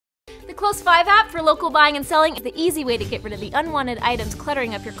Close5 app for local buying and selling is the easy way to get rid of the unwanted items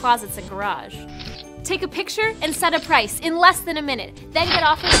cluttering up your closets and garage. Take a picture and set a price in less than a minute. Then get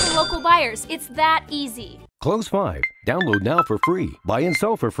offers from local buyers. It's that easy. Close5. Download now for free. Buy and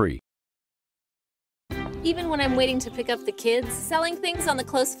sell for free. Even when I'm waiting to pick up the kids, selling things on the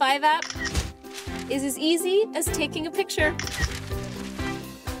Close5 app is as easy as taking a picture.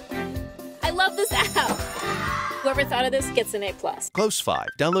 I love this app. Whoever thought of this gets an A+. Close5.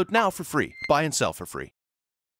 Download now for free. Buy and sell for free.